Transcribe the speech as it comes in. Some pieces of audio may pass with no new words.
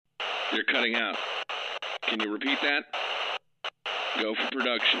You're cutting out. Can you repeat that? Go for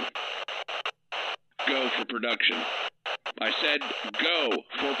production. Go for production. I said go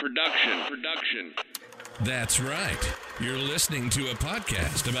for production. That's right. You're listening to a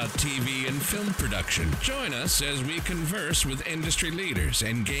podcast about TV and film production. Join us as we converse with industry leaders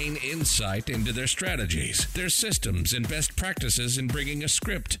and gain insight into their strategies, their systems, and best practices in bringing a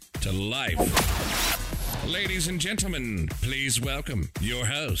script to life. Ladies and gentlemen, please welcome your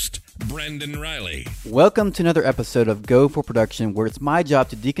host, Brendan Riley. Welcome to another episode of Go for Production, where it's my job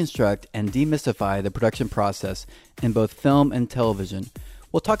to deconstruct and demystify the production process in both film and television.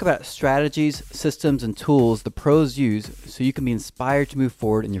 We'll talk about strategies, systems, and tools the pros use so you can be inspired to move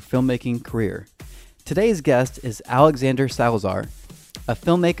forward in your filmmaking career. Today's guest is Alexander Salazar, a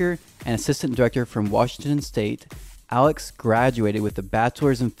filmmaker and assistant director from Washington State. Alex graduated with a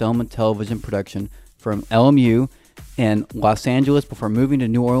bachelor's in film and television production from LMU in Los Angeles before moving to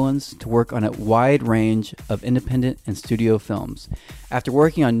New Orleans to work on a wide range of independent and studio films. After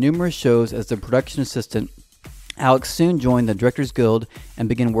working on numerous shows as a production assistant, Alex soon joined the Directors Guild and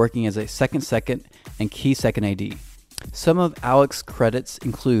began working as a second and key second AD. Some of Alex's credits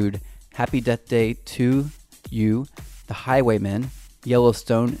include Happy Death Day 2, You, The Highwaymen,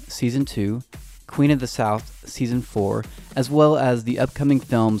 Yellowstone Season 2, Queen of the South Season 4, as well as the upcoming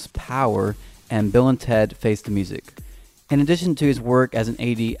films Power and Bill and Ted Face the Music. In addition to his work as an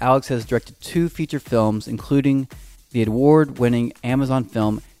AD, Alex has directed 2 feature films, including the award-winning Amazon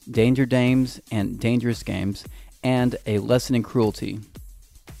film Danger Dames and Dangerous Games, and A Lesson in Cruelty.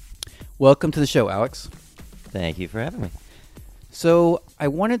 Welcome to the show, Alex. Thank you for having me. So I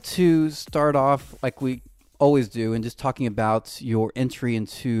wanted to start off like we always do and just talking about your entry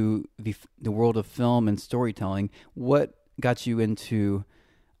into the world of film and storytelling. What got you into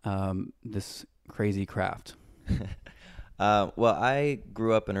this crazy craft? Well, I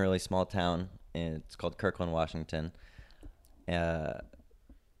grew up in a really small town. It's called Kirkland, Washington.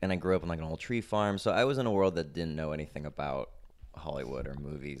 And I grew up in like an old tree farm. So I was in a world that didn't know anything about Hollywood or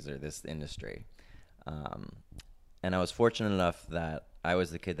movies or this industry. And I was fortunate enough that I was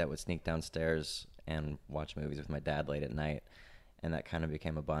the kid that would sneak downstairs and watch movies with my dad late at night. And that kind of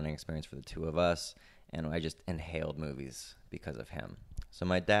became a bonding experience for the two of us. And I just inhaled movies because of him. So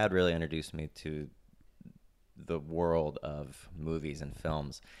my dad really introduced me to the world of movies and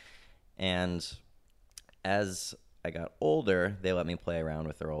films. And as I got older, they let me play around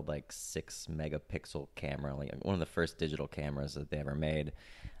with their old like 6 megapixel camera, like one of the first digital cameras that they ever made.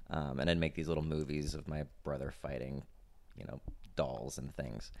 And I'd make these little movies of my brother fighting, dolls and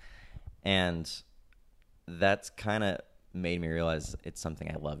things. And that's kind of made me realize it's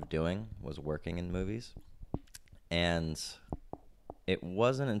something I loved doing, was working in movies. And it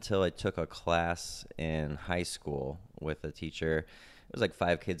wasn't until I took a class in high school with a teacher. It was like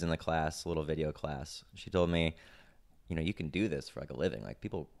 5 kids in the class, a little video class. She told me, you can do this for like a living. Like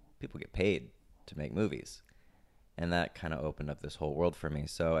people get paid to make movies. And that kind of opened up this whole world for me.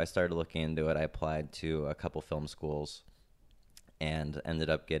 So I started looking into it. I applied to a couple film schools and ended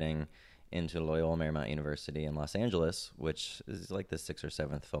up getting into Loyola Marymount University in Los Angeles, which is like the 6th or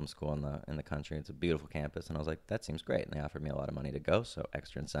 7th film school in the country. It's a beautiful campus. And I was like, that seems great. And they offered me a lot of money to go, so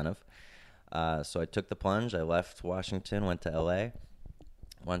extra incentive. So I took the plunge. I left Washington, went to LA,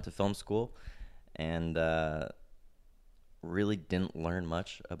 went to film school, and really didn't learn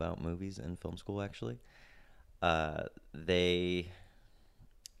much about movies in film school, actually. They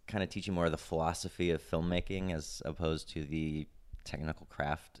kind of teach you more of the philosophy of filmmaking as opposed to the technical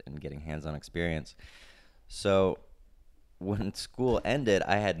craft and getting hands-on experience. So when school ended,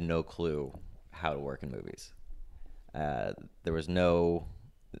 I had no clue how to work in movies. There was no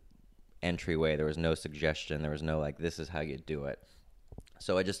entryway. There was no suggestion. There was no like, this is how you do it.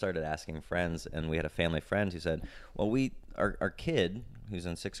 So I just started asking friends, and we had a family friend who said, well, our kid, who's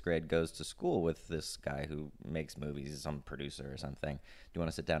in 6th grade, goes to school with this guy who makes movies. He's some producer or something. Do you want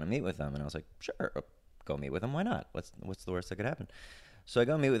to sit down and meet with him? And I was like, sure, go meet with him. Why not? What's the worst that could happen? So I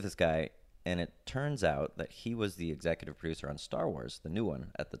go meet with this guy, and it turns out that he was the executive producer on Star Wars, the new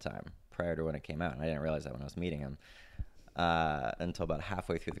one at the time, prior to when it came out. And I didn't realize that when I was meeting him until about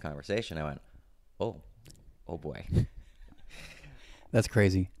halfway through the conversation. I went, oh boy. That's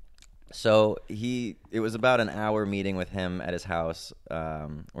crazy. So it was about an hour meeting with him at his house,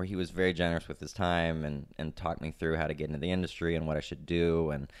 where he was very generous with his time and talked me through how to get into the industry and what I should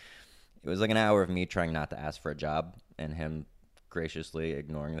do. And it was like an hour of me trying not to ask for a job and him graciously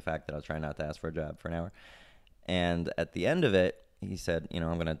ignoring the fact that I was trying not to ask for a job for an hour. And at the end of it, he said,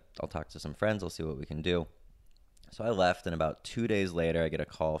 I'll talk to some friends. I'll see what we can do. So I left, and about 2 days later, I get a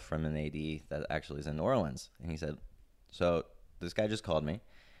call from an AD that actually is in New Orleans. And he said, so this guy just called me.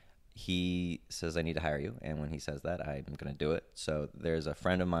 he says, I need to hire you. And when he says that, I'm going to do it. So there's a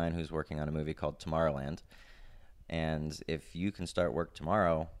friend of mine who's working on a movie called Tomorrowland. And if you can start work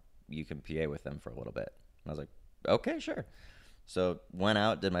tomorrow, you can PA with them for a little bit. And I was like, okay, sure. So went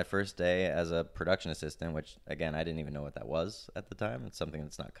out, did my first day as a production assistant, which, again, I didn't even know what that was at the time. It's something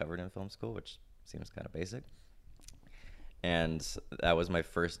that's not covered in film school, which seems kind of basic. And that was my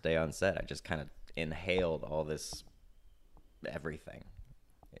first day on set. I just kind of inhaled all this everything.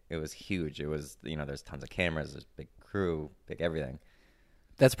 It was huge. It was, there's tons of cameras, there's big crew, big everything.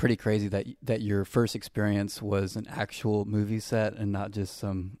 That's pretty crazy that your first experience was an actual movie set and not just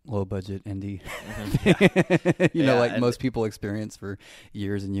some low budget indie, like most people experience for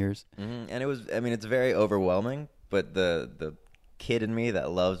years and years. Mm-hmm. And it was, it's very overwhelming, but the kid in me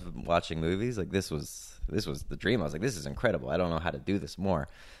that loves watching movies, like this was the dream. I was like, this is incredible. I don't know how to do this more.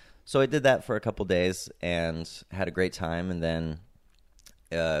 So I did that for a couple days and had a great time. And then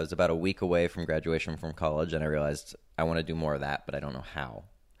it was about a week away from graduation from college, and I realized I want to do more of that, but I don't know how.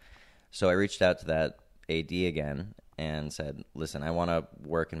 So I reached out to that AD again and said, listen, I want to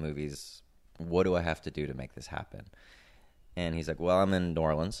work in movies. What do I have to do to make this happen? And he's like, well, I'm in New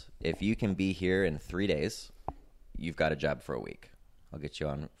Orleans. If you can be here in 3 days, you've got a job for a week. I'll get you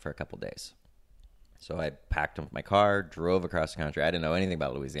on for a couple days. So I packed up my car, drove across the country. I didn't know anything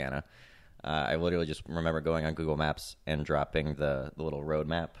about Louisiana. I literally just remember going on Google Maps and dropping the little road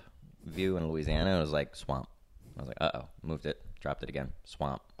map view in Louisiana, and it was like swamp. I was like, uh-oh, moved it, dropped it again,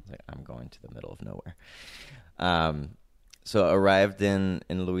 swamp. I was like, I'm going to the middle of nowhere. So arrived in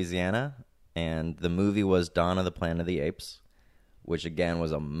Louisiana, and the movie was Dawn of the Planet of the Apes, which again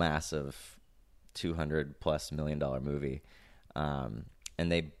was a massive $200+ million movie. And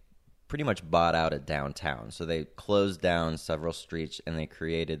they pretty much bought out a downtown. So they closed down several streets, and they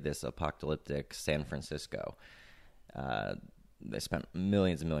created this apocalyptic San Francisco. They spent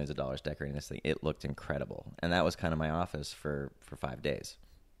millions and millions of dollars decorating this thing. It looked incredible. And that was kind of my office for 5 days.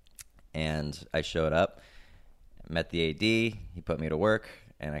 And I showed up, met the AD, he put me to work,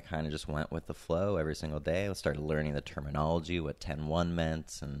 and I kind of just went with the flow every single day. I started learning the terminology, what 10-1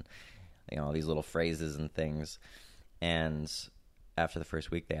 meant, and all these little phrases and things. And after the first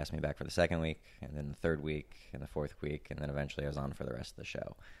week, they asked me back for the second week, and then the third week, and the fourth week, and then eventually I was on for the rest of the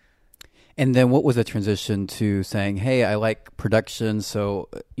show. And then what was the transition to saying, hey, I like production, so,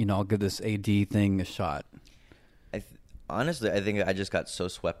 I'll give this AD thing a shot? Honestly, I think I just got so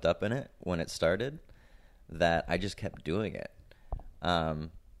swept up in it when it started that I just kept doing it.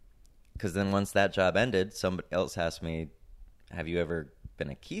 Because then once that job ended, somebody else asked me, have you ever been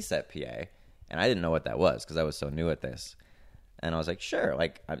a key set PA? And I didn't know what that was because I was so new at this. And I was like, sure,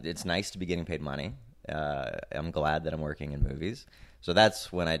 it's nice to be getting paid money. I'm glad that I'm working in movies. So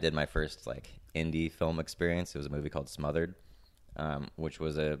that's when I did my first indie film experience. It was a movie called Smothered, which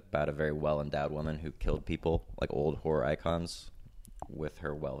was about a very well-endowed woman who killed people, like old horror icons, with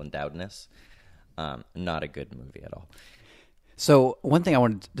her well-endowedness. Not a good movie at all. So one thing I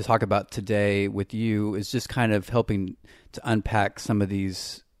wanted to talk about today with you is just kind of helping to unpack some of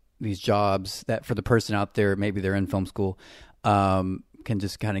these jobs that for the person out there, maybe they're in film school, can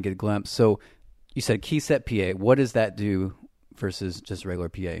just kind of get a glimpse. So you said key set PA. What does that do versus just regular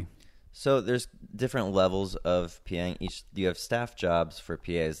PA? So there's different levels of PAing. You have staff jobs for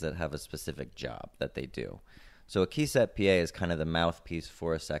PAs that have a specific job that they do. So a key set PA is kind of the mouthpiece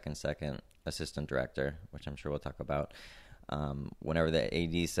for a second assistant director, which I'm sure we'll talk about. Whenever the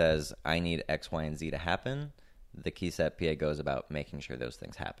AD says, I need X, Y, and Z to happen, the key set PA goes about making sure those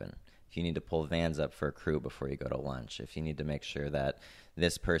things happen. If you need to pull vans up for a crew before you go to lunch, if you need to make sure that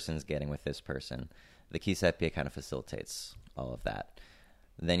this person's getting with this person, the key set PA kind of facilitates all of that.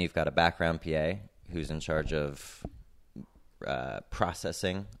 Then you've got a background PA who's in charge of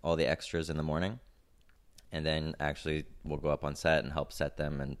processing all the extras in the morning, and then actually will go up on set and help set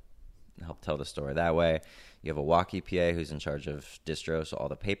them and help tell the story that way. You have a walkie PA who's in charge of distro, so all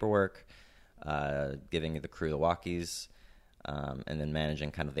the paperwork, giving the crew the walkies, and then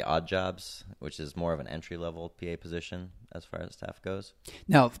managing kind of the odd jobs, which is more of an entry-level PA position as far as staff goes.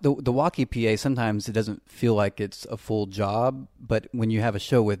 Now, the walkie PA, sometimes it doesn't feel like it's a full job, but when you have a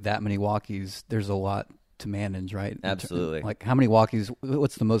show with that many walkies, there's a lot to manage, right? Absolutely. Like how many walkies,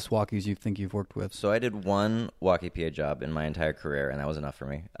 what's the most walkies you think you've worked with? So I did one walkie PA job in my entire career, and that was enough for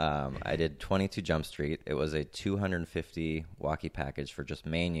me. I did 22 Jump Street. It was a 250 walkie package for just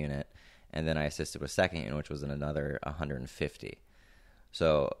main unit. And then I assisted with second unit, which was in another 150.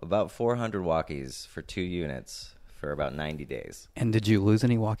 So about 400 walkies for 2 units for about 90 days. And did you lose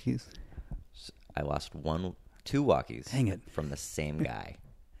any walkies? I lost 2 walkies. Dang it. From the same guy.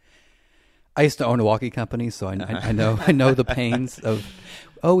 I used to own a walkie company, so I know the pains of.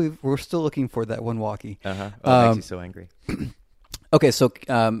 Oh, we're still looking for that one walkie. Uh-huh. Oh, it makes you so angry. Okay, so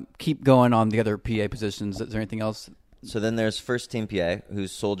keep going on the other PA positions. Is there anything else? So then there's first team PA,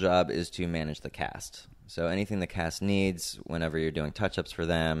 whose sole job is to manage the cast. So anything the cast needs, whenever you're doing touch-ups for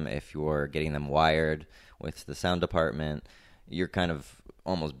them, if you're getting them wired with the sound department, you're kind of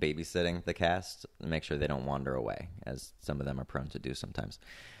almost babysitting the cast to make sure they don't wander away, as some of them are prone to do sometimes.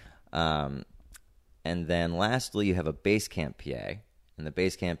 And then lastly, you have a base camp PA, and the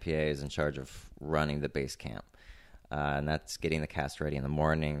base camp PA is in charge of running the base camp. And that's getting the cast ready in the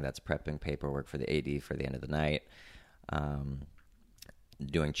morning. That's prepping paperwork for the AD for the end of the night.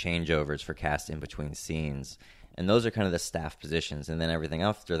 Doing changeovers for cast in between scenes. And those are kind of the staff positions. And then everything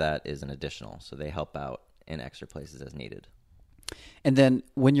after that is an additional. So they help out in extra places as needed. And then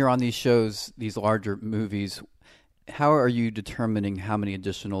when you're on these shows, these larger movies, how are you determining how many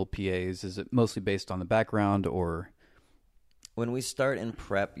additional PAs? Is it mostly based on the background or... When we start in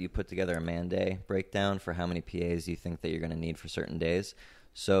prep, you put together a man day breakdown for how many PAs you think that you're going to need for certain days.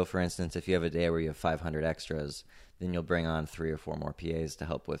 So, for instance, if you have a day where you have 500 extras, then you'll bring on 3 or 4 more PAs to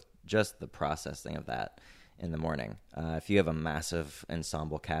help with just the processing of that in the morning. If you have a massive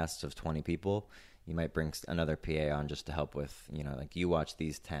ensemble cast of 20 people, you might bring another PA on just to help with, like you watch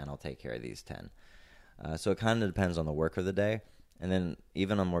these 10, I'll take care of these 10. So it kind of depends on the work of the day. And then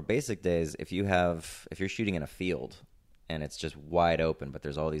even on more basic days, if you're shooting in a field and it's just wide open, but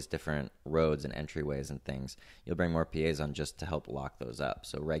there's all these different roads and entryways and things, you'll bring more PAs on just to help lock those up.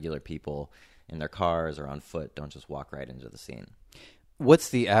 So regular people in their cars or on foot don't just walk right into the scene. What's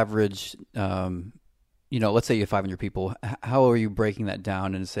the average, let's say you have 500 people. How are you breaking that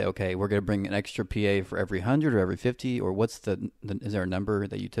down and say, okay, we're going to bring an extra PA for every 100 or every 50? Or what's is there a number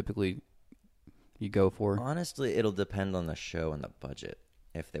that you typically you go for? Honestly, it'll depend on the show and the budget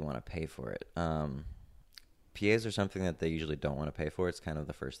if they want to pay for it. PAs are something that they usually don't want to pay for. It's kind of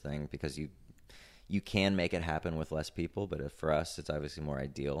the first thing because you can make it happen with less people, but for us, it's obviously more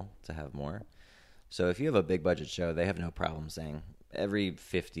ideal to have more. So if you have a big budget show, they have no problem saying every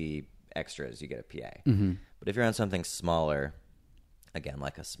 50 extras you get a PA. Mm-hmm. But if you're on something smaller, again,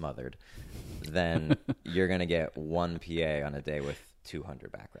 like a Smothered, then you're going to get 1 PA on a day with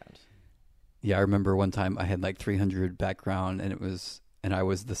 200 background. Yeah, I remember one time I had like 300 background and I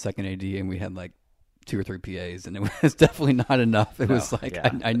was the second AD and we had like 2 or 3 PAs, and it was definitely not enough. It was like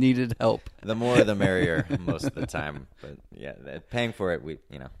I needed help. The more, the merrier, most of the time. But yeah, paying for it,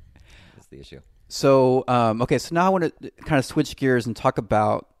 is the issue. So okay, so now I want to kind of switch gears and talk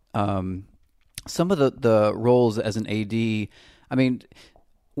about some of the roles as an AD. I mean,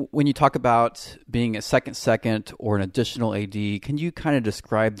 when you talk about being a second or an additional AD, can you kind of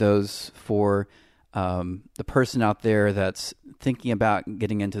describe those for the person out there that's thinking about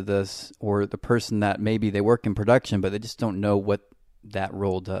getting into this, or the person that maybe they work in production but they just don't know what that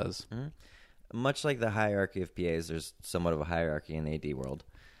role does? Mm-hmm. Much like the hierarchy of PAs, there's somewhat of a hierarchy in the AD world.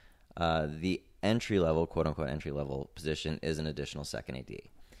 The entry-level, quote-unquote entry-level position is an additional second AD.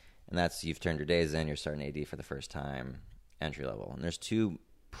 And that's you've turned your days in, you're starting AD for the first time, entry-level. And there's 2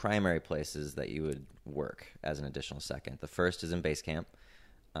 primary places that you would work as an additional second. The first is in base camp.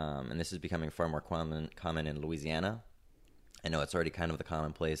 And this is becoming far more common in Louisiana. I know it's already kind of the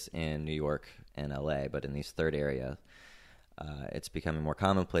commonplace in New York and LA, but in these third area, it's becoming more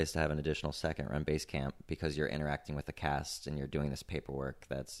commonplace to have an additional second run base camp because you're interacting with the cast and you're doing this paperwork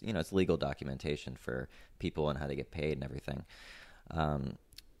that's, it's legal documentation for people and how they get paid and everything.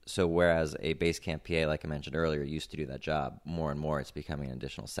 So whereas a base camp PA, like I mentioned earlier, used to do that job, more and more it's becoming an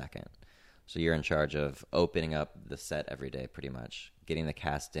additional second. So you're in charge of opening up the set every day pretty much, getting the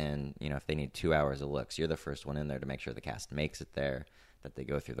cast in. If they need 2 hours of looks, you're the first one in there to make sure the cast makes it there, that they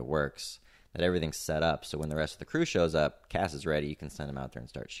go through the works, that everything's set up. So when the rest of the crew shows up, cast is ready, you can send them out there and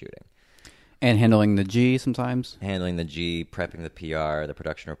start shooting. And handling the G sometimes? Handling the G, prepping the PR, the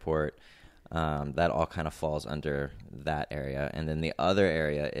production report. That all kind of falls under that area. And then the other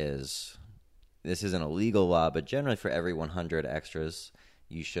area is, this isn't a legal law, but generally for every 100 extras,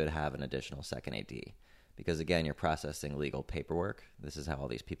 you should have an additional second AD. Because, again, you're processing legal paperwork. This is how all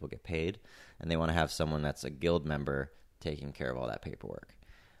these people get paid. And they want to have someone that's a guild member taking care of all that paperwork.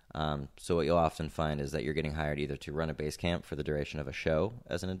 So what you'll often find is that you're getting hired either to run a base camp for the duration of a show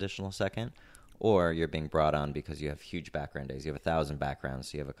as an additional second, or you're being brought on because you have huge background days. You have 1,000 backgrounds,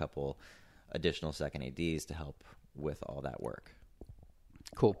 so you have a couple additional second ADs to help with all that work.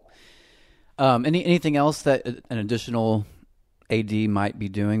 Cool. Anything else that an additional AD might be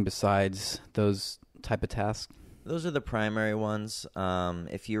doing besides those type of tasks? Those are the primary ones.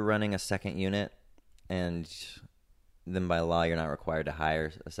 If you're running a second unit and then by law, you're not required to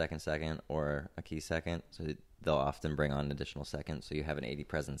hire a second or a key second. So they'll often bring on an additional second. So you have an AD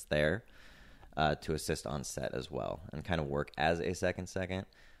presence there to assist on set as well and kind of work as a second,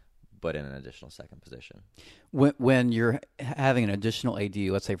 but in an additional second position. When you're having an additional AD,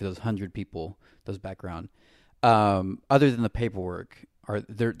 let's say for those 100 people, those background, other than the paperwork,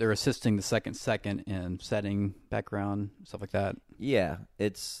 they're assisting the second in setting background, stuff like that? Yeah,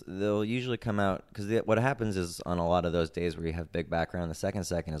 they'll usually come out, because what happens is on a lot of those days where you have big background, the second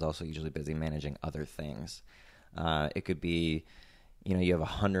is also usually busy managing other things. It could be, you have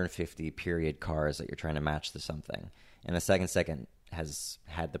 150 period cars that you're trying to match to something, and the second has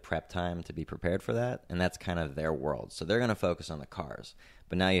had the prep time to be prepared for that, and that's kind of their world. So they're going to focus on the cars.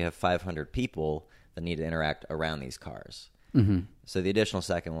 But now you have 500 people that need to interact around these cars. Mm-hmm. So the additional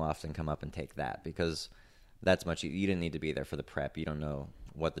second will often come up and take that, because that's you didn't need to be there for the prep. You don't know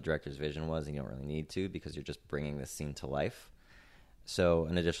what the director's vision was, and you don't really need to, because you're just bringing the scene to life. So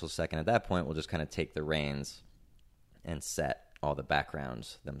an additional second at that point will just kind of take the reins and set all the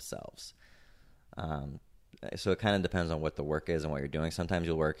backgrounds themselves. So it kind of depends on what the work is and what you're doing. Sometimes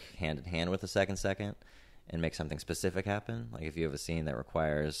you'll work hand in hand with the second and make something specific happen. Like if you have a scene that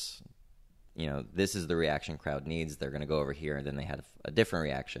requires, this is the reaction crowd needs, they're going to go over here, and then they had a different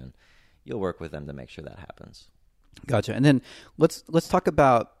reaction. You'll work with them to make sure that happens. Gotcha. And then let's talk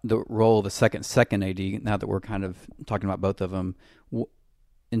about the role of the second AD, now that we're kind of talking about both of them.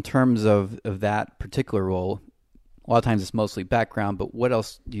 In terms of that particular role, a lot of times it's mostly background, but what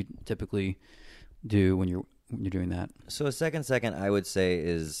else do you typically do when you're doing that? So a second, I would say,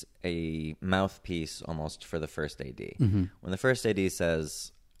 is a mouthpiece almost for the first AD. Mm-hmm. When the first AD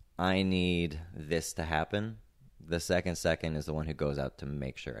says, I need this to happen, the second is the one who goes out to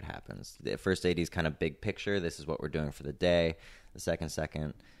make sure it happens. The first AD is kind of big picture. This is what we're doing for the day. The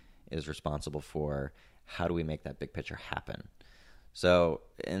second is responsible for how do we make that big picture happen. So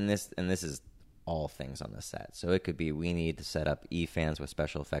this is all things on the set. So it could be, we need to set up E-fans with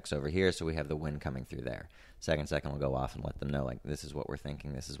special effects over here, so we have the wind coming through there. Second will go off and let them know, like, this is what we're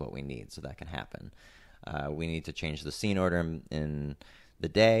thinking, this is what we need, so that can happen. We need to change the scene order in the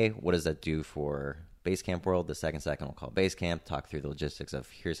day. What does that do for base camp world? The second will call base camp, talk through the logistics of,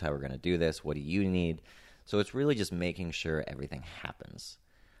 here's how we're going to do this, what do you need? So it's really just making sure everything happens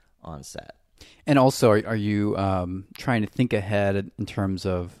on set. And also, are you trying to think ahead in terms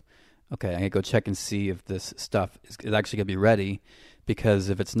of, okay, I'm going to go check and see if this stuff is actually going to be ready, because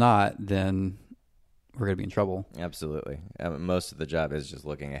if it's not, then we're going to be in trouble. Absolutely. Most of the job is just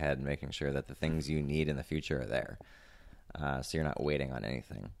looking ahead and making sure that the things you need in the future are there. So you're not waiting on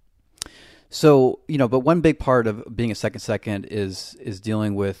anything. So, but one big part of being a second is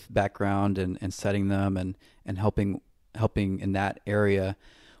dealing with background and setting them and helping in that area.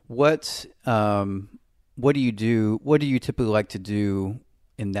 What do you do? What do you typically like to do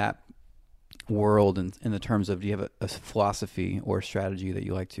in that world, and in the terms of, do you have a philosophy or strategy that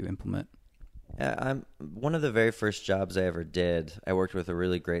you like to implement? I'm one of the very first jobs I ever did. I worked with a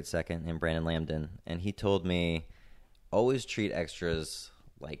really great second named Brandon Lambden, and he told me, always treat extras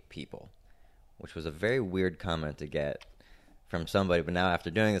like people, which was a very weird comment to get from somebody. But now, after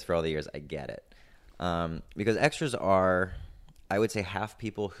doing this for all the years, I get it. Because extras are, I would say, half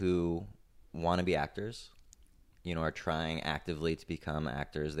people who want to be actors, are trying actively to become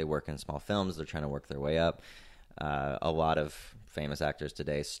actors. They work in small films. They're trying to work their way up. A lot of famous actors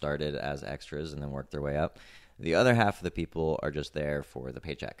today started as extras and then worked their way up. The other half of the people are just there for the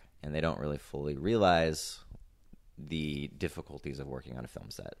paycheck, and they don't really fully realize the difficulties of working on a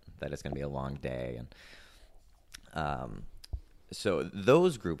film set, that it's going to be a long day. And so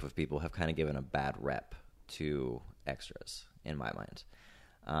those group of people have kind of given a bad rep to extras, in my mind.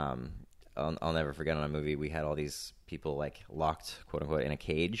 I'll never forget, on a movie, we had all these people like locked, quote unquote, in a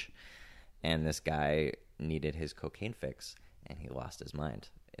cage, and this guy needed his cocaine fix, and he lost his mind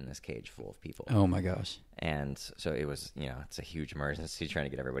in this cage full of people. Oh my gosh. And so it was, it's a huge emergency, trying to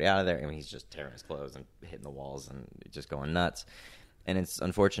get everybody out of there. I mean, he's just tearing his clothes and hitting the walls and just going nuts. And it's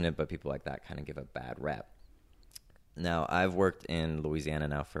unfortunate, but people like that kind of give a bad rep. Now, I've worked in Louisiana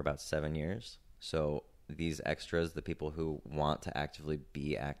now for about 7 years. So these extras, the people who want to actively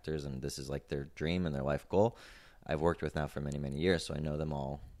be actors, and this is like their dream and their life goal, I've worked with now for many, many years, so I know them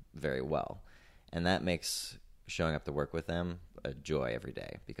all very well. And that makes showing up to work with them a joy every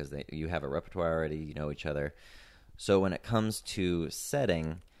day, because you have a repertoire already, you know each other. So when it comes to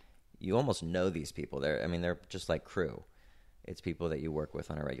setting, you almost know these people. They're just like crew. It's people that you work with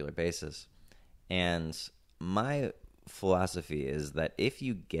on a regular basis. And my philosophy is that if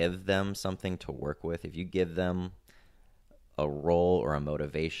you give them something to work with, if you give them a role or a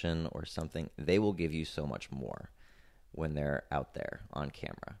motivation or something, they will give you so much more. when they're out there on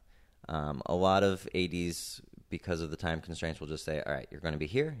camera. A lot of ADs, because of the time constraints, will just say, all right, you're going to be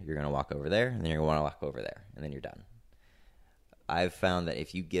here, you're going to walk over there, and then you're going to walk over there, and then you're done. I've found that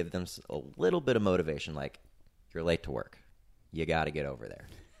if you give them a little bit of motivation, like you're late to work, you got to get over there.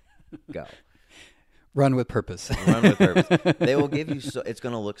 Go. Run with purpose. Run with purpose. They will give you it's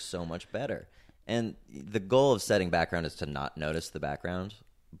going to look so much better. And the goal of setting background is to not notice the background.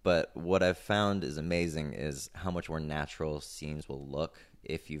 But what I've found is amazing is how much more natural scenes will look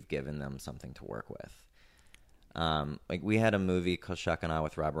if you've given them something to work with. Like we had a movie called Shakana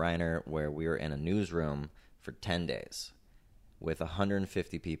with Rob Reiner where we were in a newsroom for 10 days with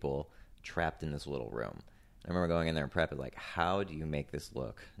 150 people trapped in this little room. I remember going in there and prepping, like, how do you make this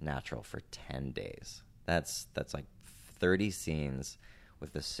look natural for 10 days? That's like 30 scenes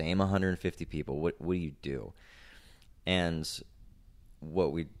with the same 150 people. What do you do? And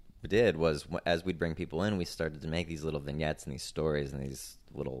what we did was, as we'd bring people in, we started to make these little vignettes and these stories and these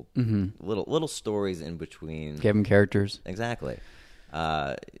little little stories in between. Give them characters. Exactly.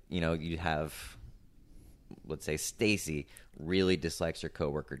 You'd have, let's say, Stacy really dislikes her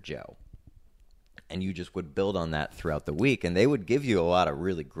coworker Joe. And you just would build on that throughout the week, and they would give you a lot of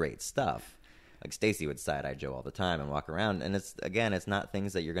really great stuff. Like Stacy would side-eye Joe all the time and walk around, and it's not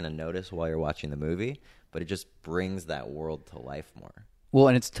things that you're going to notice while you're watching the movie, but it just brings that world to life more. Well,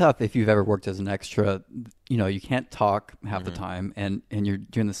 and it's tough if you've ever worked as an extra. You can't talk half the time, and you're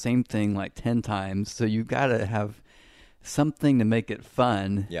doing the same thing like 10 times, so you got to have something to make it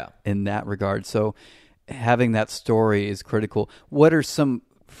fun in that regard. So having that story is critical. What are some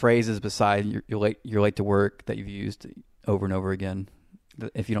phrases beside you're late to work that you've used over and over again,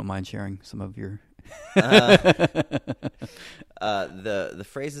 if you don't mind sharing some of your the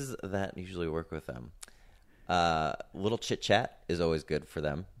phrases that usually work with them? Little chit chat is always good for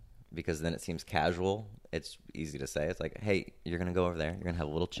them because then it seems casual. It's easy to say. It's like, hey, you're gonna go over there, you're gonna have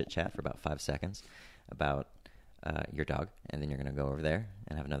a little chit chat for about 5 seconds about your dog, and then you're going to go over there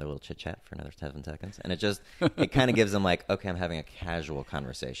and have another little chit-chat for another 7 seconds. And it kind of gives them like, okay, I'm having a casual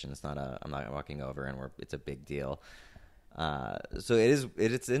conversation. It's not I'm not walking over and it's a big deal. So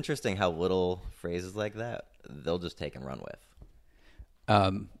it's interesting how little phrases like that, they'll just take and run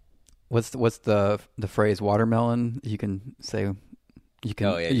with. What's the phrase watermelon? You can say,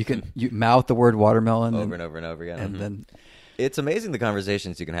 you mouth the word watermelon over and over and over again. And then it's amazing the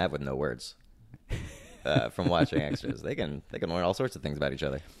conversations you can have with no words. From watching extras, they can learn all sorts of things about each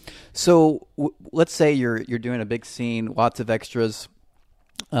other. So let's say you're doing a big scene, lots of extras.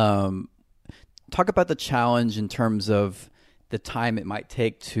 Talk about the challenge in terms of the time it might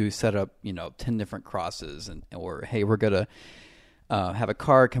take to set up, 10 different crosses, or hey, we're gonna have a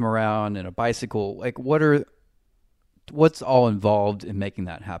car come around and a bicycle. Like, what's all involved in making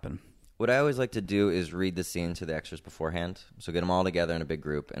that happen? What I always like to do is read the scene to the extras beforehand. So get them all together in a big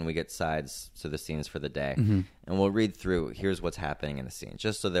group, and we get sides to the scenes for the day. Mm-hmm. And we'll read through, here's what's happening in the scene,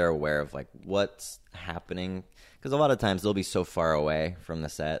 just so they're aware of, like, what's happening. Because a lot of times they'll be so far away from the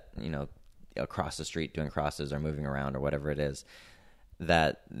set, across the street doing crosses or moving around or whatever it is,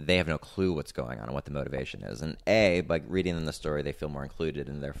 that they have no clue what's going on and what the motivation is. And A, by reading them the story, they feel more included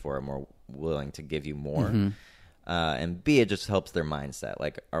and therefore are more willing to give you more. Mm-hmm. And B, it just helps their mindset.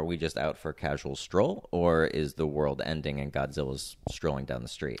 Like, are we just out for a casual stroll, or is the world ending and Godzilla's strolling down the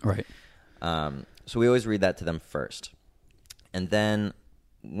street? Right. So we always read that to them first. And then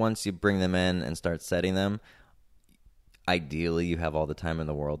once you bring them in and start setting them, ideally you have all the time in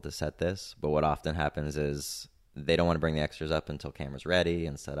the world to set this. But what often happens is they don't want to bring the extras up until camera's ready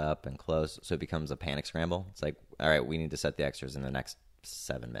and set up and close. So it becomes a panic scramble. It's like, all right, we need to set the extras in the next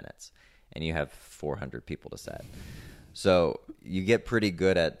 7 minutes. And you have 400 people to set. So you get pretty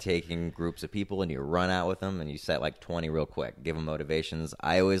good at taking groups of people and you run out with them and you set like 20 real quick, give them motivations.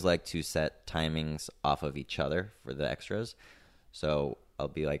 I always like to set timings off of each other for the extras. So I'll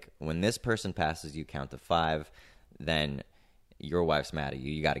be like, when this person passes you, count to 5, then your wife's mad at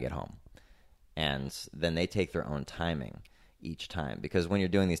you. You got to get home. And then they take their own timing each time. Because when you're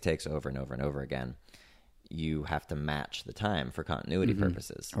doing these takes over and over and over again, you have to match the time for continuity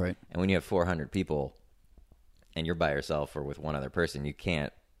purposes. Right. And when you have 400 people and you're by yourself or with one other person, you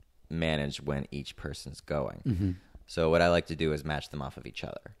can't manage when each person's going. Mm-hmm. So what I like to do is match them off of each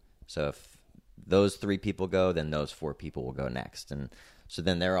other. So if those 3 people go, then those 4 people will go next. And so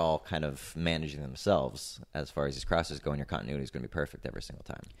then they're all kind of managing themselves as far as these crosses go, and your continuity is going to be perfect every single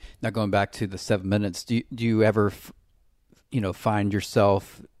time. Now, going back to the 7 minutes, do you ever find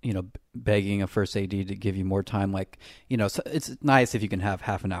yourself, begging a first AD to give you more time? Like, so it's nice if you can have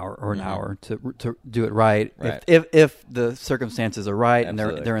half an hour or an hour to do it right. If the circumstances are right.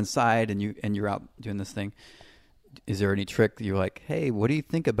 Absolutely. And they're inside and you're out doing this thing. is there any trick that you're like, hey, what do you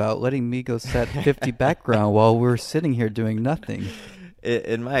think about letting me go set 50 background while we're sitting here doing nothing?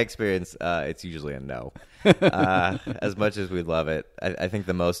 In my experience, it's usually a no. As much as we love it, I think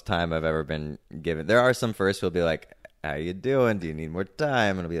the most time I've ever been given. There are some firsts who'll be like, "How you doing? Do you need more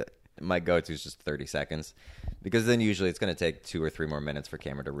time?" And it'll be like, my go-to is just 30 seconds, because then usually it's going to take 2 or 3 more minutes for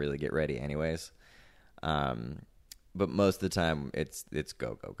camera to really get ready, anyways. But most of the time, it's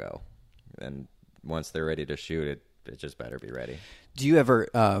go go go, and once they're ready to shoot it, it just better be ready. Do you ever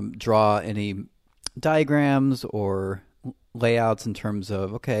draw any diagrams or layouts in terms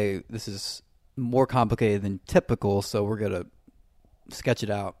of, okay, this is more complicated than typical, so we're going to sketch it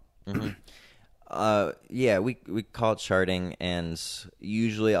out? Mm-hmm. Yeah, we call it charting, and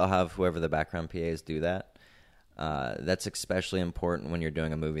usually I'll have whoever the background PAs do that. That's especially important when you're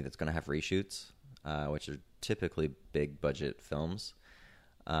doing a movie that's going to have reshoots, which are typically big budget films.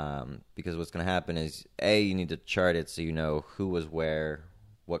 Because what's going to happen is, A, you need to chart it so you know who was where,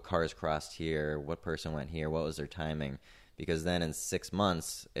 what cars crossed here, what person went here, what was their timing. Because then in 6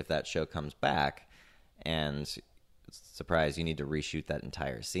 months, if that show comes back and, surprise, you need to reshoot that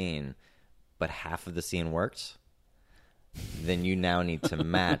entire scene, but half of the scene worked, then you now need to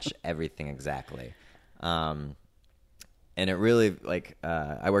match everything exactly. And it really,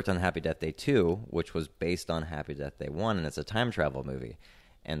 I worked on Happy Death Day 2, which was based on Happy Death Day 1, and it's a time travel movie.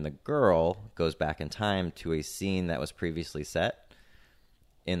 And the girl goes back in time to a scene that was previously set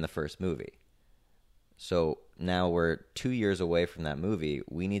in the first movie. So now we're 2 years away from that movie.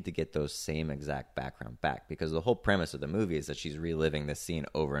 We need to get those same exact background back, because the whole premise of the movie is that she's reliving this scene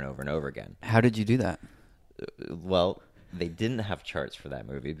over and over and over again. How did you do that? Well, they didn't have charts for that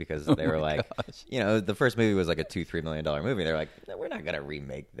movie because they were like, the first movie was like a $2-3 million movie. They're like, no, we're not going to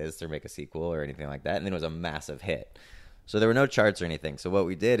remake this or make a sequel or anything like that. And then it was a massive hit. So there were no charts or anything. So what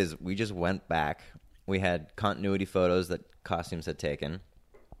we did is we just went back. We had continuity photos that costumes had taken.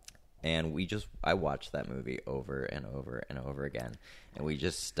 And I watched that movie over and over and over again. And we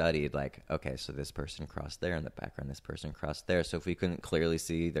just studied, okay, so this person crossed there in the background, this person crossed there. So if we couldn't clearly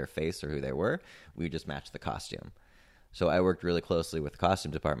see their face or who they were, we would just match the costume. So I worked really closely with the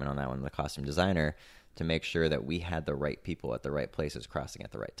costume department on that one, the costume designer, to make sure that we had the right people at the right places crossing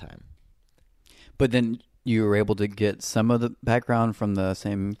at the right time. But then you were able to get some of the background from the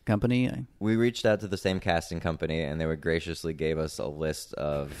same company? We reached out to the same casting company, and they would graciously gave us a list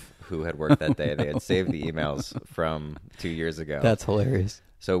of who had worked that day. They had saved the emails from 2 years ago. That's hilarious.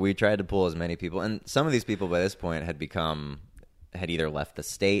 So we tried to pull as many people. And some of these people by this point had either left the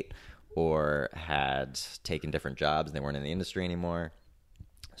state or had taken different jobs, and they weren't in the industry anymore.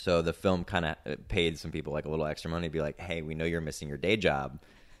 So the film kind of paid some people a little extra money to be like, hey, we know you're missing your day job,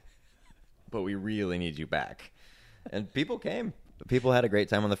 but we really need you back. And people came. People had a great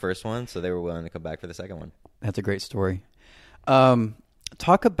time on the first one, so they were willing to come back for the second one. That's a great story.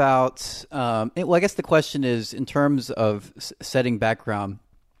 Talk about, I guess the question is, in terms of setting background,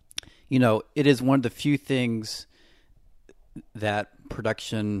 it is one of the few things that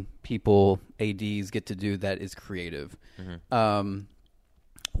production people, ADs, get to do that is creative. Mm-hmm.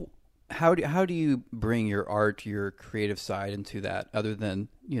 How do you bring your art, your creative side into that, other than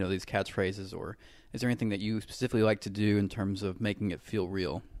these catchphrases, or is there anything that you specifically like to do in terms of making it feel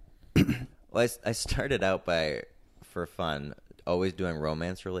real? Well, I started out for fun, always doing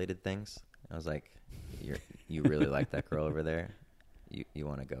romance related things. I was like, you really like that girl over there? You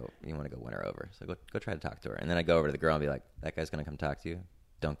want to go win her over. So go try to talk to her. And then I go over to the girl and be like, that guy's going to come talk to you.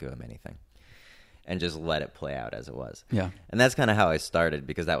 Don't give him anything. And just let it play out as it was. Yeah. And that's kind of how I started,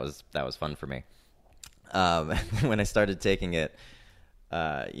 because that was fun for me. When I started taking it,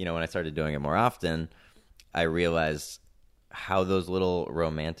 when I started doing it more often, I realized how those little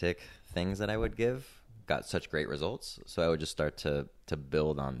romantic things that I would give got such great results. So I would just start to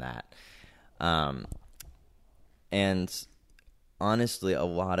build on that. And honestly, a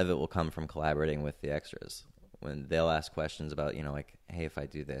lot of it will come from collaborating with the extras. When they'll ask questions about, hey, if I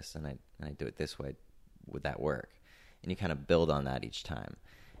do this and I do it this way, would that work? And you kind of build on that each time.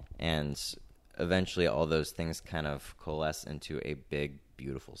 And eventually all those things kind of coalesce into a big,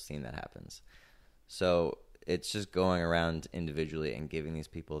 beautiful scene that happens. So it's just going around individually and giving these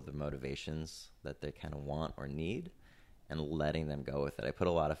people the motivations that they kind of want or need and letting them go with it. I put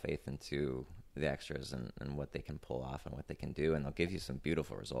a lot of faith into the extras and what they can pull off and what they can do, and they'll give you some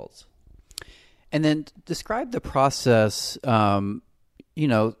beautiful results. And then describe the process.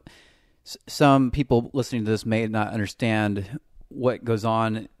 Some people listening to this may not understand what goes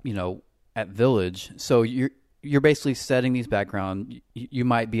on, at Village. So you're basically setting these background. You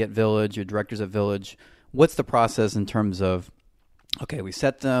might be at Village, your director's at Village. What's the process in terms of, okay, we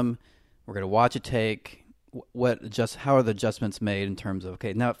set them, we're going to watch a take, how are the adjustments made in terms of,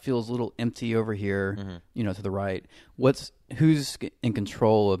 okay, now it feels a little empty over here, to the right. Who's in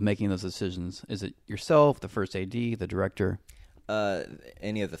control of making those decisions? Is it yourself, the first AD, the director?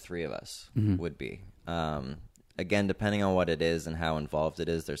 Any of the three of us would be. Again, depending on what it is and how involved it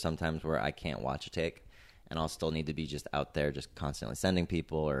is, there's sometimes where I can't watch a take, and I'll still need to be just out there just constantly sending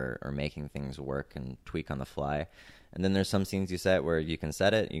people or making things work and tweak on the fly. And then there's some scenes you set where you can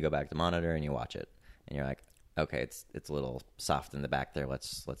set it, you go back to monitor, and you watch it. And you're like, okay, it's a little soft in the back there.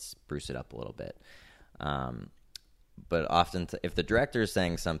 Let's spruce it up a little bit. But often, if the director is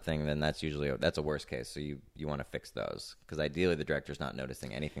saying something, then that's a worst case. So you want to fix those, because ideally the director's not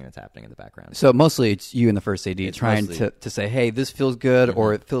noticing anything that's happening in the background. So mostly it's you and the first AD trying to say, hey, this feels good,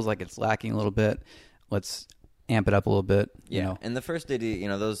 or it feels like it's lacking a little bit. Let's amp it up a little bit. You know. And the first AD,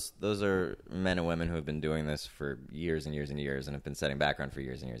 those are men and women who have been doing this for years and years and years, and have been setting background for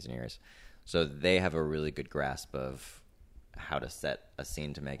years and years and years. So they have a really good grasp of how to set a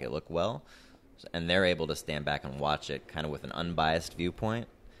scene to make it look well. And they're able to stand back and watch it kind of with an unbiased viewpoint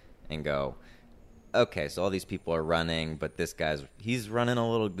and go, okay, so all these people are running, but he's running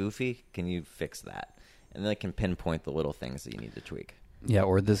a little goofy. Can you fix that? And they can pinpoint the little things that you need to tweak. Yeah,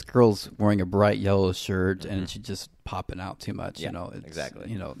 or this girl's wearing a bright yellow shirt and she's just popping out too much. Yeah,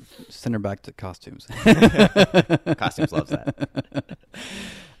 exactly. Send her back to costumes. Costumes loves that.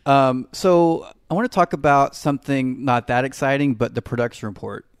 So I want to talk about something not that exciting, but the production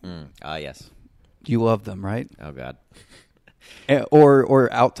report. Yes. You love them, right? Oh God.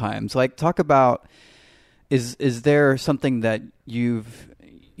 Or out times. Like, talk about, is there something that you've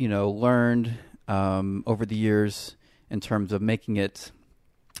learned over the years in terms of making it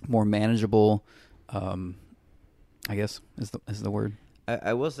more manageable? I guess is the word.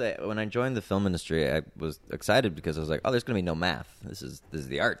 I will say, when I joined the film industry, I was excited because I was like, oh, there's going to be no math. This is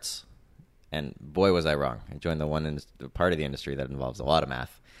the arts. And boy, was I wrong. I joined the part of the industry that involves a lot of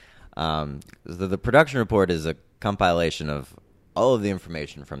math. The production report is a compilation of all of the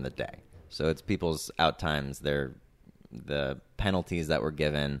information from the day. So it's people's out times, the penalties that were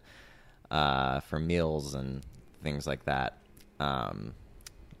given for meals and things like that,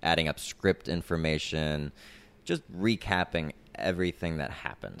 adding up script information, just recapping everything that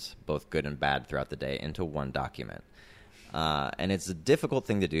happened, both good and bad, throughout the day into one document. And it's a difficult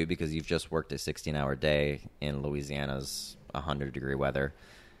thing to do because you've just worked a 16-hour day in Louisiana's 100-degree weather,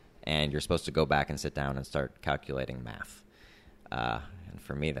 and you're supposed to go back and sit down and start calculating math. And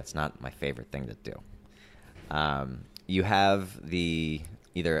for me, that's not my favorite thing to do. You have the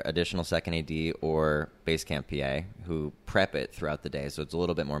either additional second AD or base camp PA who prep it throughout the day, so it's a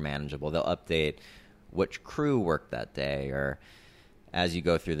little bit more manageable. They'll update which crew worked that day, or as you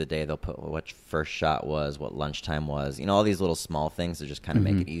go through the day, they'll put what first shot was, what lunchtime was, all these little small things that just kind of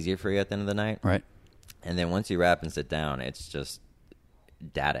make it easier for you at the end of the night. Right. And then once you wrap and sit down, it's just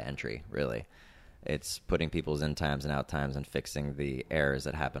data entry, really. It's putting people's in times and out times and fixing the errors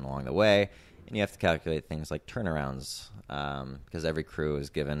that happen along the way. And you have to calculate things like turnarounds, because every crew is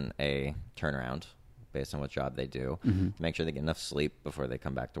given a turnaround based on what job they do to make sure they get enough sleep before they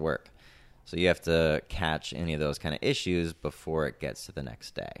come back to work. So you have to catch any of those kind of issues before it gets to the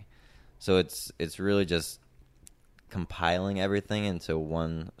next day. So it's really just compiling everything into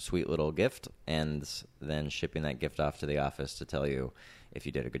one sweet little gift and then shipping that gift off to the office to tell you if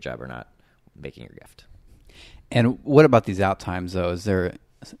you did a good job or not making your gift. And what about these out times, though? Is there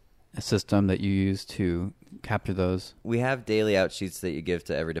a system that you use to capture those? We have daily out sheets that you give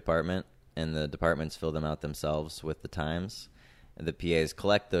to every department, and the departments fill them out themselves with the times. The PAs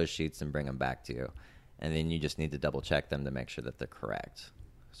collect those sheets and bring them back to you, and then you just need to double check them to make sure that they're correct.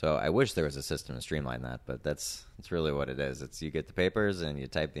 So I wish there was a system to streamline that, but that's really what it is. It's you get the papers and you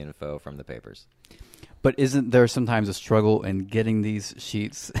type the info from the papers. But isn't there sometimes a struggle in getting these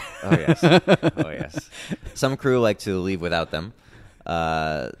sheets? Oh yes. Some crew like to leave without them.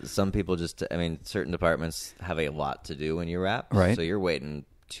 Some people certain departments have a lot to do when you wrap, right? So you're waiting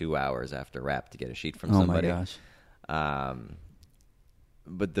 2 hours after wrap to get a sheet from somebody. Oh my gosh.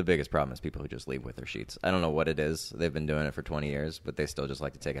 But the biggest problem is people who just leave with their sheets. I don't know what it is. They've been doing it for 20 years, but they still just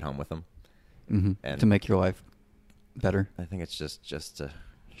like to take it home with them. Mm-hmm. And to make your life better. I think it's just to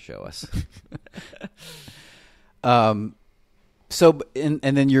show us. So, and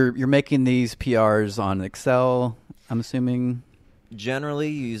then you're making these PRs on Excel, I'm assuming? Generally,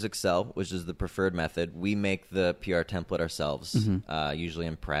 you use Excel, which is the preferred method. We make the PR template ourselves, usually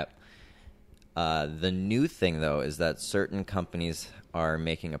in prep. The new thing, though, is that certain companies are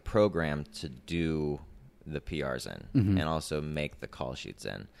making a program to do the PRs in and also make the call sheets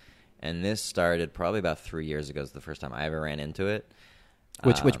in. And this started probably about 3 years ago. Is the first time I ever ran into it.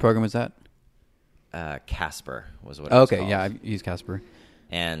 Which program was that? Casper was what it was Okay, called. yeah, I've used Casper.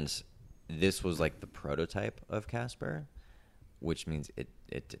 And this was like the prototype of Casper, which means it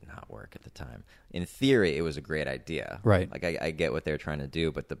did not work at the time. In theory, it was a great idea. Right. Like I get what they're trying to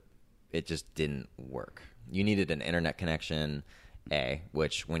do, but it just didn't work. You needed an internet connection,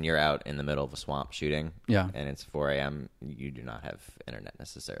 which when you're out in the middle of a swamp shooting, Yeah. and it's 4 a.m., you do not have internet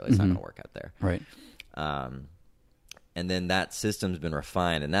necessarily. It's not going to work out there. Right. And then that system's been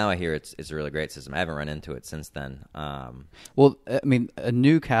refined, and now I hear it's a really great system. I haven't run into it since then. Well, I mean, a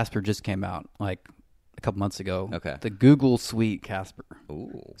new Casper just came out like a couple months ago. Okay. The Google Suite Casper.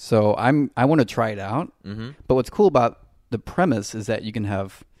 Ooh. So I want to try it out. Mm-hmm. But what's cool about the premise is that you can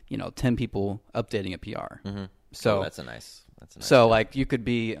have 10 people updating a PR. Mm-hmm. So that's a nice. So like you could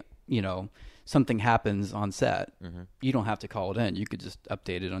be something happens on set. Mm-hmm. You don't have to call it in. You could just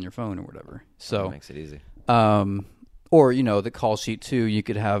update it on your phone or whatever. So That makes it easy. Or the call sheet too. You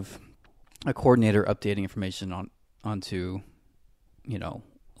could have a coordinator updating information onto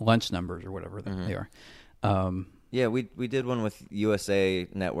lunch numbers or whatever they are. Yeah, we did one with USA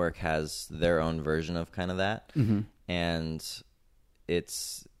Network has their own version of kind of that, and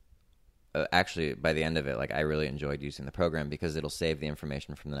it's actually by the end of it, like I really enjoyed using the program because it'll save the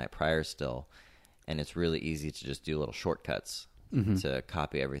information from the night prior still, and it's really easy to just do little shortcuts to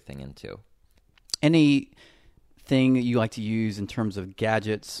copy everything into. Anything you like to use in terms of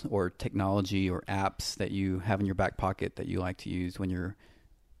gadgets or technology or apps that you have in your back pocket that you like to use when you're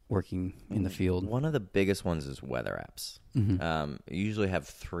working in the field? One of the biggest ones is weather apps. I usually have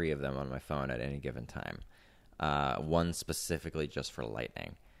 3 of them on my phone at any given time. One specifically just for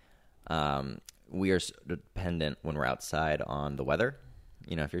lightning. We are dependent when we're outside on the weather.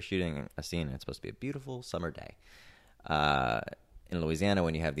 If you're shooting a scene and it's supposed to be a beautiful summer day. In Louisiana,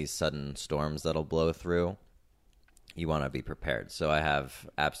 when you have these sudden storms that'll blow through, you want to be prepared. So I have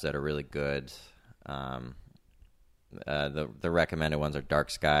apps that are really good. The recommended ones are Dark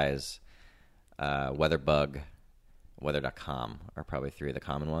Skies, WeatherBug, Weather.com are probably 3 of the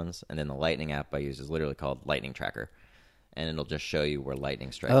common ones. And then the lightning app I use is literally called Lightning Tracker. And it'll just show you where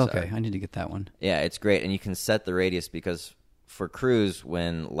lightning strikes are. Okay, I need to get that one. Yeah, it's great. And you can set the radius because for crews,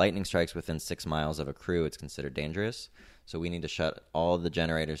 when lightning strikes within 6 miles of a crew, it's considered dangerous. So we need to shut all the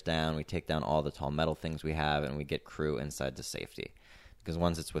generators down. We take down all the tall metal things we have, and we get crew inside to safety. Because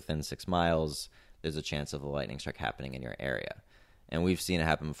once it's within 6 miles, there's a chance of a lightning strike happening in your area. And we've seen it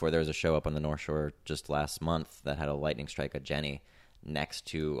happen before. There was a show up on the North Shore just last month that had a lightning strike at Jenny next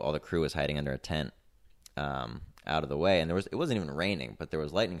to all the crew was hiding under a tent out of the way. And it wasn't even raining, but there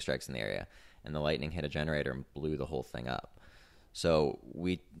was lightning strikes in the area. And the lightning hit a generator and blew the whole thing up. So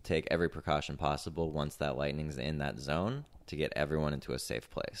we take every precaution possible once that lightning's in that zone to get everyone into a safe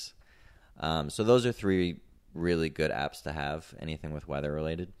place. So those are 3 really good apps to have, anything with weather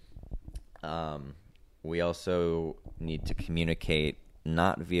related. We also need to communicate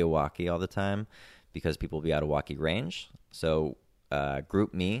not via walkie all the time because people will be out of walkie range. So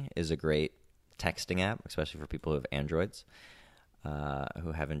GroupMe is a great texting app, especially for people who have Androids,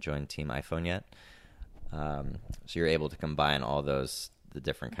 who haven't joined Team iPhone yet. So you're able to combine all the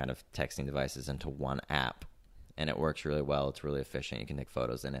different kind of texting devices into one app, and it works really well. It's really efficient. You can take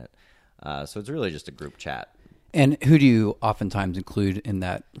photos in it. So it's really just a group chat. And who do you oftentimes include in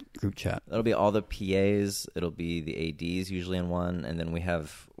that group chat? It'll be all the PAs. It'll be the ADs usually in one, and then we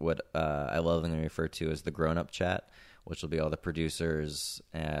have what I lovingly refer to as the grown-up chat, which will be all the producers,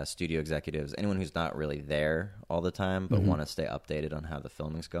 studio executives, anyone who's not really there all the time but want to stay updated on how the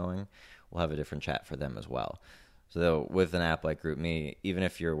filming's going. We'll have a different chat for them as well. So with an app like GroupMe, even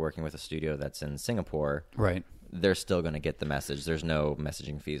if you're working with a studio that's in Singapore, right, they're still going to get the message. There's no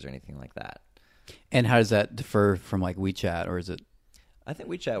messaging fees or anything like that. And how does that differ from like WeChat, or is it? I think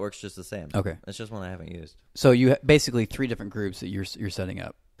WeChat works just the same. Okay. It's just one I haven't used. So you basically 3 different groups that you're setting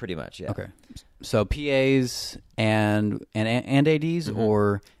up. Pretty much, yeah. Okay. So PAs and ADs,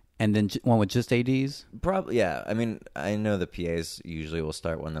 or and then one with just ADs? Probably, yeah. I mean, I know the PAs usually will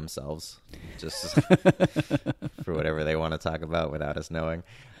start one themselves, just for whatever they want to talk about without us knowing.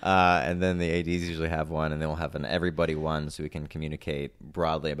 And then the ADs usually have one, and then we'll have an everybody one so we can communicate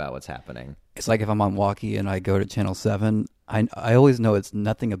broadly about what's happening. It's like if I'm on Walkie and I go to Channel 7, I always know it's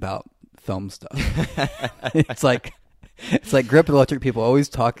nothing about film stuff. It's like Grip Electric people always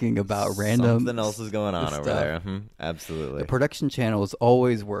talking about random Something else is going on stuff. over there. Mm-hmm. Absolutely. The production channels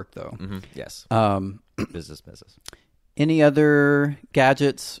always work, though. Mm-hmm. Yes. Business. Any other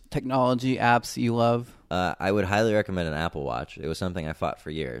gadgets, technology, apps you love? I would highly recommend an Apple Watch. It was something I fought for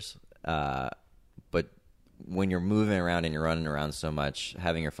years. But when you're moving around and you're running around so much,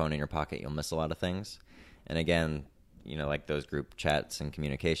 having your phone in your pocket, you'll miss a lot of things. And again, like those group chats and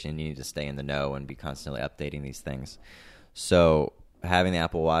communication, you need to stay in the know and be constantly updating these things. So having the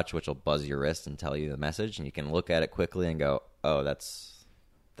Apple Watch, which will buzz your wrist and tell you the message, and you can look at it quickly and go, oh, that's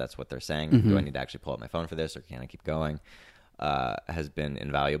what they're saying. Do I need to actually pull up my phone for this, or can I keep going? Has been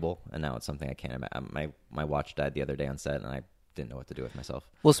invaluable, and now it's something I can't imagine. My watch died the other day on set, and I didn't know what to do with myself.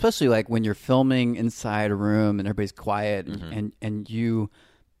 Well, especially like when you're filming inside a room and everybody's quiet, and you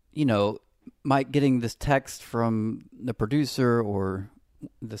might getting this text from the producer or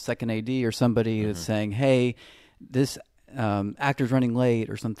the second AD or somebody that's saying, hey, this actor's running late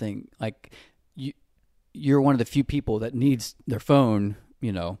or something. Like you're one of the few people that needs their phone,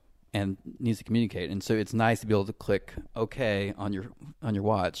 and needs to communicate. And so it's nice to be able to click OK on your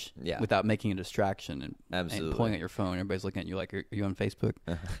watch without making a distraction and pulling out your phone. Everybody's looking at you like, are you on Facebook?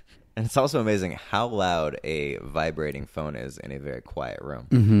 And it's also amazing how loud a vibrating phone is in a very quiet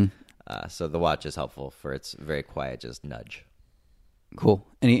room. So the watch is helpful for its very quiet, just nudge. Cool.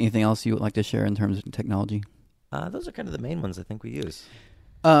 Anything else you would like to share in terms of technology? Those are kind of the main ones I think we use.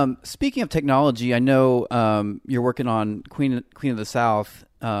 Speaking of technology, I know you're working on Queen of the South.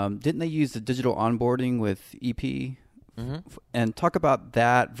 Didn't they use the digital onboarding with EP? And talk about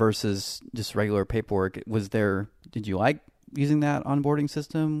that versus just regular paperwork. Did you like using that onboarding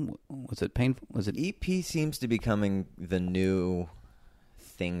system? Was it painful? EP seems to be becoming the new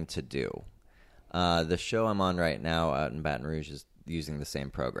thing to do. The show I'm on right now out in Baton Rouge is using the same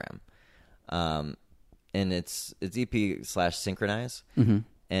program. And it's EP/Synchronize.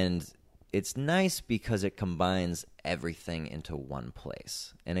 And it's nice because it combines everything into one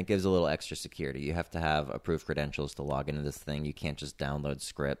place. And it gives a little extra security. You have to have approved credentials to log into this thing. You can't just download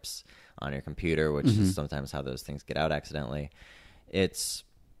scripts on your computer, which is sometimes how those things get out accidentally. It's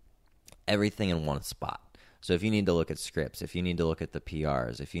everything in one spot. So if you need to look at scripts, if you need to look at the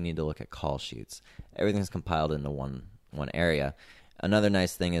PRs, if you need to look at call sheets, everything's compiled into one area. Another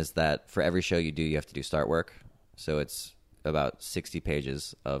nice thing is that for every show you do, you have to do start work. So it's about 60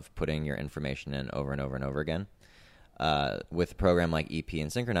 pages of putting your information in over and over and over again. With a program like EP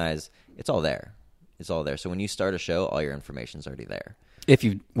and Synchronize, it's all there. So when you start a show, all your information's already there. If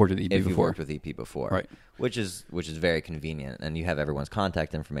you've worked with EP before. If you've worked with EP before. Right. Which is very convenient, and you have everyone's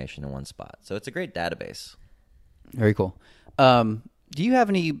contact information in one spot. So it's a great database. Very cool. Do you have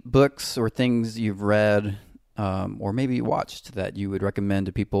any books or things you've read or maybe watched that you would recommend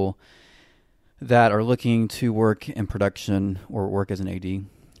to people that are looking to work in production or work as an AD?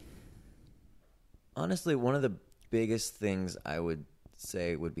 Honestly, one of the biggest things I would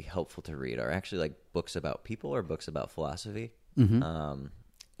say would be helpful to read are actually like books about people or books about philosophy.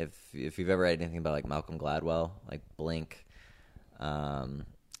 If you've ever read anything about like Malcolm Gladwell, like Blink,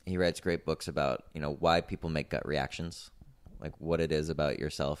 he writes great books about why people make gut reactions, like what it is about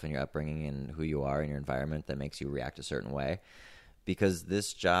yourself and your upbringing and who you are and your environment that makes you react a certain way. Because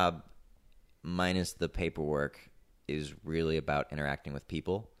this job, minus the paperwork, is really about interacting with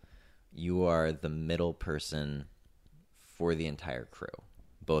people. You are the middle person for the entire crew,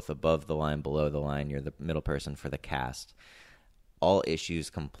 both above the line, below the line. You're the middle person for the cast. All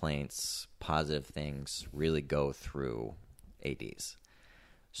issues, complaints, positive things really go through ADs.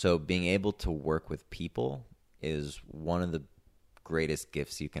 So being able to work with people is one of the greatest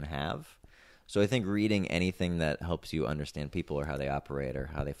gifts you can have. So I think reading anything that helps you understand people or how they operate or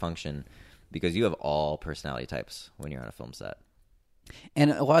how they function, because you have all personality types when you're on a film set.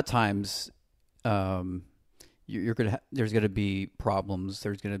 And a lot of times, there's going to be problems.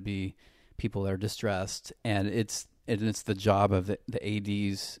 There's going to be people that are distressed, and it's the job of the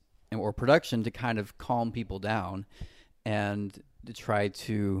ADs or production to kind of calm people down and to try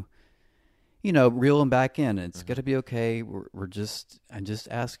to, reel them back in. It's going to be okay. I'm just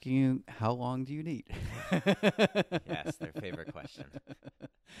asking you, how long do you need? Yes, their favorite question.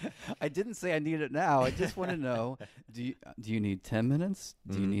 I didn't say I need it now. I just want to know, do you need 10 minutes?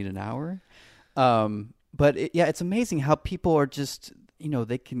 Do you need an hour? But it's amazing how people are just,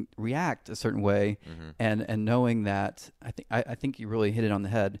 they can react a certain way, and knowing that, I think you really hit it on the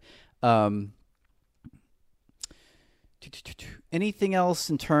head. Anything else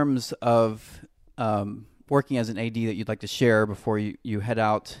in terms of working as an AD that you'd like to share before you head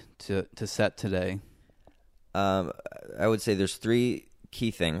out to set today? I would say there's 3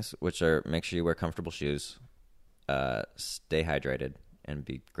 key things, which are make sure you wear comfortable shoes, stay hydrated, and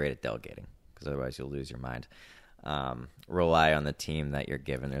be great at delegating, because otherwise you'll lose your mind. Rely on the team that you're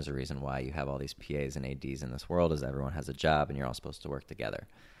given. There's a reason why you have all these PAs and ADs in this world, is everyone has a job and you're all supposed to work together.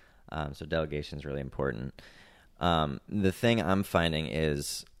 So delegation is really important. The thing I'm finding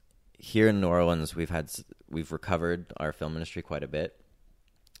is here in New Orleans, we've recovered our film industry quite a bit.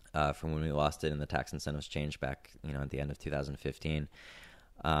 from when we lost it and the tax incentives changed back, at the end of 2015.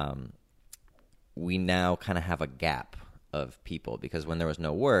 We now kind of have a gap of people because when there was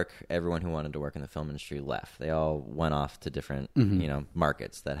no work, everyone who wanted to work in the film industry left. They all went off to different,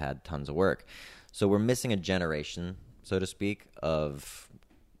 markets that had tons of work. So we're missing a generation, so to speak, of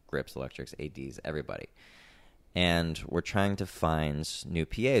grips, electrics, ADs, everybody. And we're trying to find new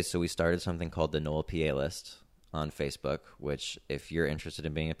PAs. So we started something called the NOLA PA list on Facebook, which if you're interested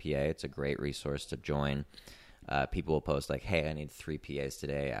in being a PA, it's a great resource to join. People will post like, hey, I need 3 PAs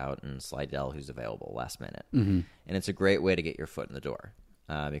today out in Slidell who's available last minute. And it's a great way to get your foot in the door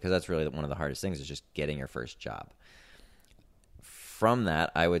because that's really one of the hardest things is just getting your first job. From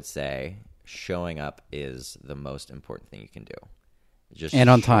that, I would say showing up is the most important thing you can do. Just and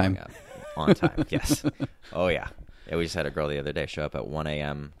on time. On time, yes. Oh, yeah. We just had a girl the other day show up at 1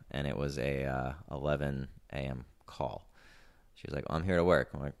 a.m., and it was a 11 a.m. call. She was like, I'm here to work.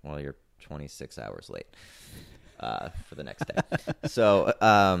 I'm like, well, you're 26 hours late for the next day. So,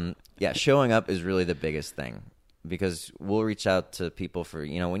 showing up is really the biggest thing because we'll reach out to people for,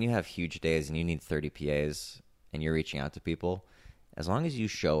 when you have huge days and you need 30 PAs and you're reaching out to people, as long as you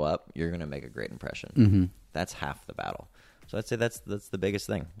show up, you're going to make a great impression. That's half the battle. So I'd say that's the biggest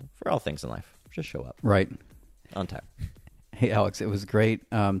thing for all things in life. Just show up. Right. On time. Hey, Alex, it was great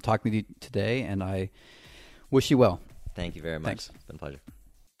talking with you today, and I wish you well. Thank you very much. Thanks. It's been a pleasure.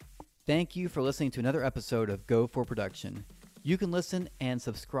 Thank you for listening to another episode of Go for Production. You can listen and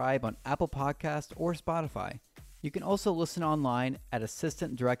subscribe on Apple Podcasts or Spotify. You can also listen online at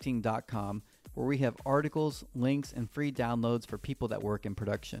assistantdirecting.com, where we have articles, links, and free downloads for people that work in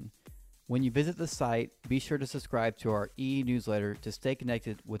production. When you visit the site, be sure to subscribe to our e-newsletter to stay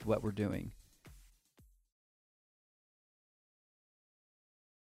connected with what we're doing.